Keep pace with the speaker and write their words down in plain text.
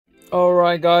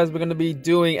Alright guys, we're going to be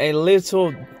doing a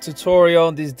little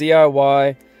tutorial, this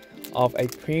DIY of a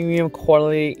premium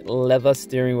quality leather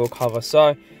steering wheel cover.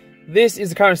 So this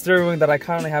is the current steering wheel that I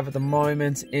currently have at the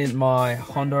moment in my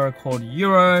Honda called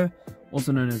Euro,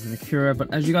 also known as an Acura.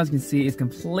 But as you guys can see, it's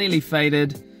completely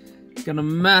faded. It's got a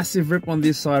massive rip on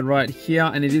this side right here,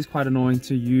 and it is quite annoying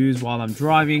to use while I'm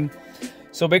driving.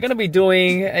 So we're going to be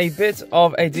doing a bit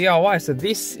of a DIY. So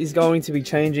this is going to be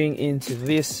changing into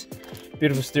this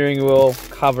beautiful steering wheel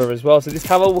cover as well. So this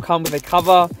cover will come with a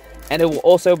cover, and it will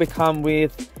also come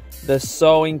with the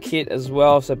sewing kit as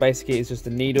well. So basically it's just a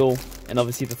needle and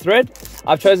obviously the thread.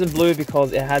 I've chosen blue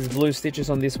because it has blue stitches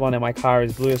on this one and my car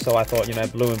is blue, so I thought, you know,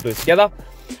 blue and blue together.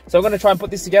 So I'm going to try and put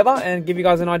this together and give you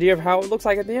guys an idea of how it looks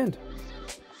like at the end.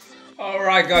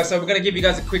 Alright guys, so we're going to give you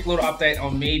guys a quick little update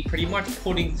on me pretty much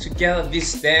putting together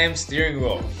this damn steering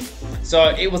wheel. So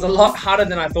it was a lot harder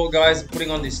than I thought, guys, putting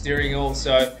on this steering wheel.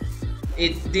 So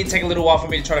it did take a little while for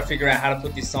me to try to figure out how to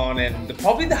put this on, and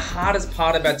probably the hardest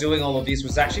part about doing all of this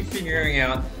was actually figuring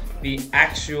out the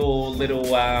actual little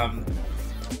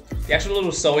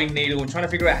sewing needle and trying to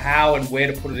figure out how and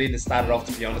where to put it in to start it off,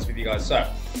 to be honest with you guys. So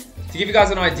to give you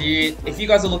guys an idea, if you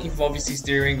guys are looking for obviously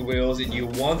steering wheels and you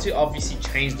want to obviously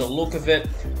change the look of it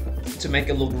to make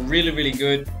it look really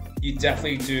good, you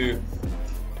definitely do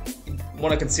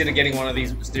want to consider getting one of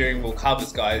these steering wheel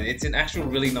covers, guys. It's an actual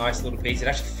really nice little piece. It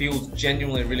actually feels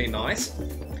genuinely really nice.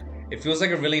 It feels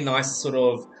like a really nice sort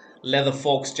of leather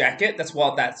Fox jacket. That's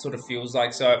what that sort of feels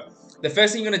like. So the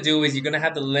first thing you're going to do is you're going to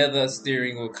have the leather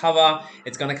steering wheel cover.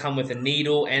 It's going to come with a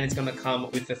needle and it's going to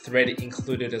come with the thread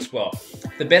included as well.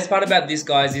 The best part about this,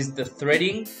 guys, is the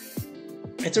threading.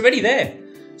 It's already there.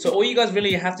 So all you guys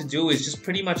really have to do is just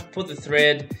pretty much put the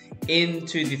thread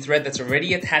into the thread that's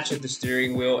already attached to the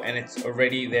steering wheel, and it's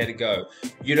already there to go.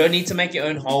 You don't need to make your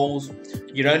own holes.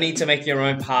 You don't need to make your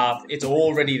own path. It's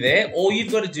already there. All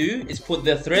you've got to do is put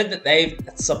the thread that they've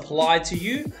supplied to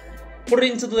you, put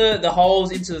it into the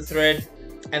holes, into the thread,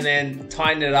 and then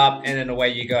tighten it up, and then away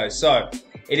you go. So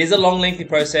it is a long, lengthy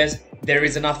process. There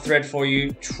is enough thread for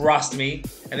you, trust me.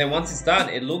 And then once it's done,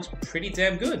 it looks pretty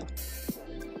damn good.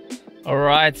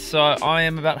 Alright, so I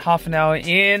am about half an hour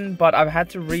in, but I've had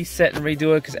to reset and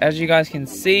redo it because as you guys can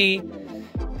see,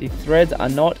 the threads are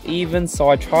not even. So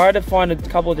I tried to find a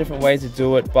couple of different ways to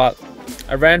do it, but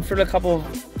I ran through a couple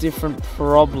of different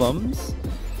problems.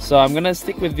 So I'm going to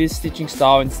stick with this stitching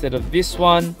style instead of this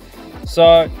one.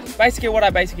 So basically what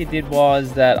I did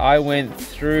was that I went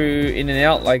through in and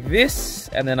out like this,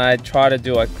 and then I tried to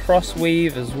do a cross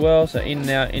weave as well. So in and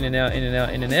out, in and out, in and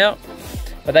out, in and out.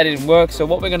 But that didn't work. So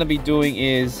what we're going to be doing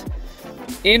is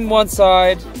in one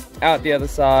side, out the other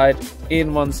side,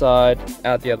 in one side,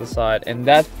 out the other side. And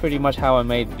that's pretty much how I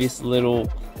made this little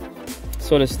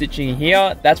sort of stitching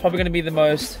here. That's probably going to be the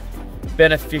most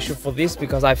beneficial for this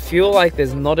because I feel like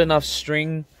there's not enough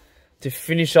string to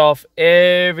finish off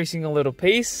every single little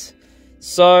piece.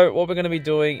 So what we're going to be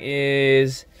doing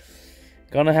is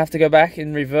going to have to go back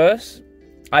in reverse.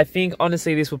 I think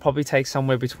honestly this will probably take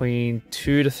somewhere between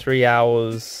 2 to 3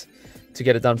 hours to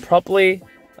get it done properly,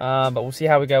 but we'll see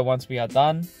how we go once we are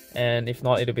done, and if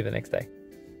not, it'll be the next day.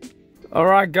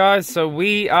 Alright guys, so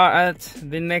we are at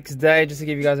the next day, just to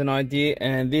give you guys an idea,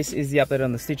 and this is the update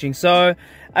on the stitching. So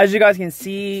as you guys can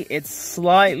see, it's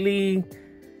slightly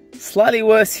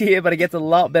worse here, but it gets a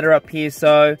lot better up here.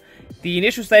 So the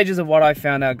initial stages of what I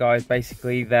found out, guys,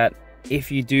 basically that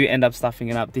if you do end up stuffing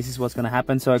it up, this is what's going to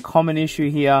happen. So a common issue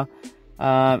here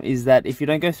is that if you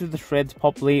don't go through the threads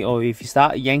properly, or if you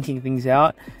start yanking things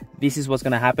out, this is what's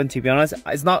going to happen. To be honest,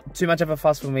 it's not too much of a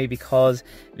fuss for me because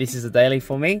this is a daily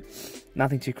for me,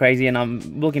 nothing too crazy, and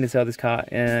I'm looking to sell this car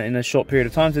in a short period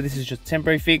of time, so this is just a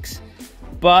temporary fix.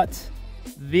 But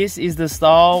this is the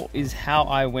style, is how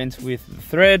I went with the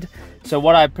thread. So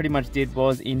what I pretty much did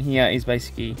was in here is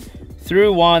basically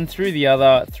through one, through the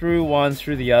other, through one,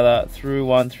 through the other, through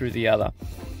one, through the other.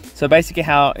 So basically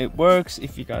how it works,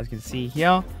 if you guys can see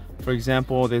here, for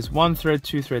example, there's one thread,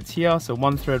 two threads here. So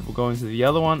one thread will go into the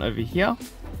other one over here,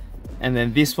 and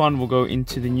then this one will go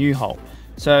into the new hole.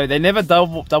 So they never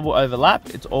double overlap.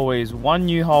 It's always one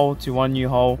new hole to one new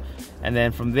hole, and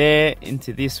then from there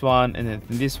into this one, and then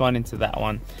from this one into that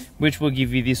one, which will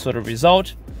give you this sort of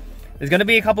result. There's going to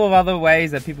be a couple of other ways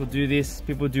that people do this.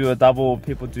 People do a double,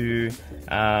 people do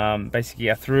basically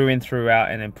a through in, through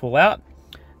out, and then pull out.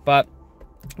 But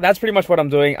that's pretty much what I'm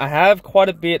doing. I have quite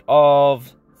a bit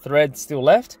of thread still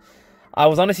left. I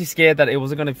was honestly scared that it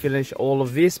wasn't going to finish all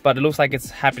of this, but it looks like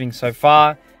it's happening so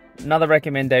far. Another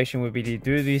recommendation would be to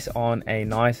do this on a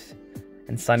nice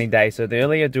and sunny day. So the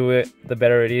earlier you do it, the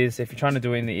better it is. If you're trying to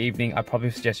do it in the evening, I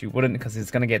probably suggest you wouldn't, because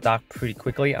it's going to get dark pretty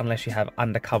quickly unless you have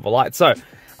undercover light. So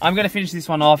I'm going to finish this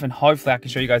one off, and hopefully I can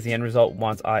show you guys the end result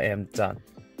once I am done.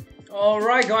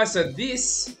 Alright guys, so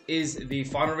this is the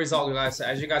final result, guys. So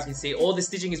as you guys can see, all the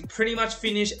stitching is pretty much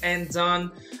finished and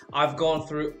done. I've gone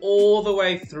through all the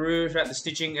way throughout the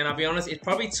stitching, and I'll be honest, it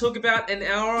probably took about an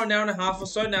hour and a half or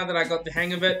so now that I got the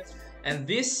hang of it. And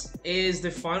this is the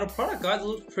final product, guys. It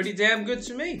looks pretty damn good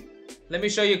to me. Let me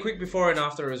show you a quick before and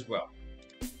after as well.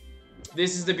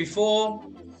 This is the before,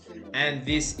 and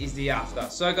this is the after.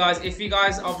 So guys, if you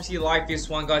guys obviously like this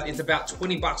one, guys, it's about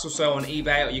 20 bucks or so on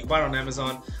eBay, or you can buy it on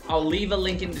Amazon. I'll leave a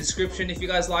link in the description. If you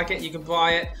guys like it, you can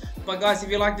buy it. But guys, if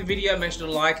you like the video, make sure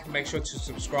to like, make sure to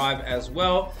subscribe as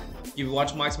well. You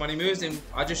watch Mike's Money Moves, and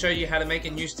I'll just show you how to make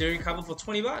a new steering cover for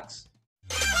 20 bucks.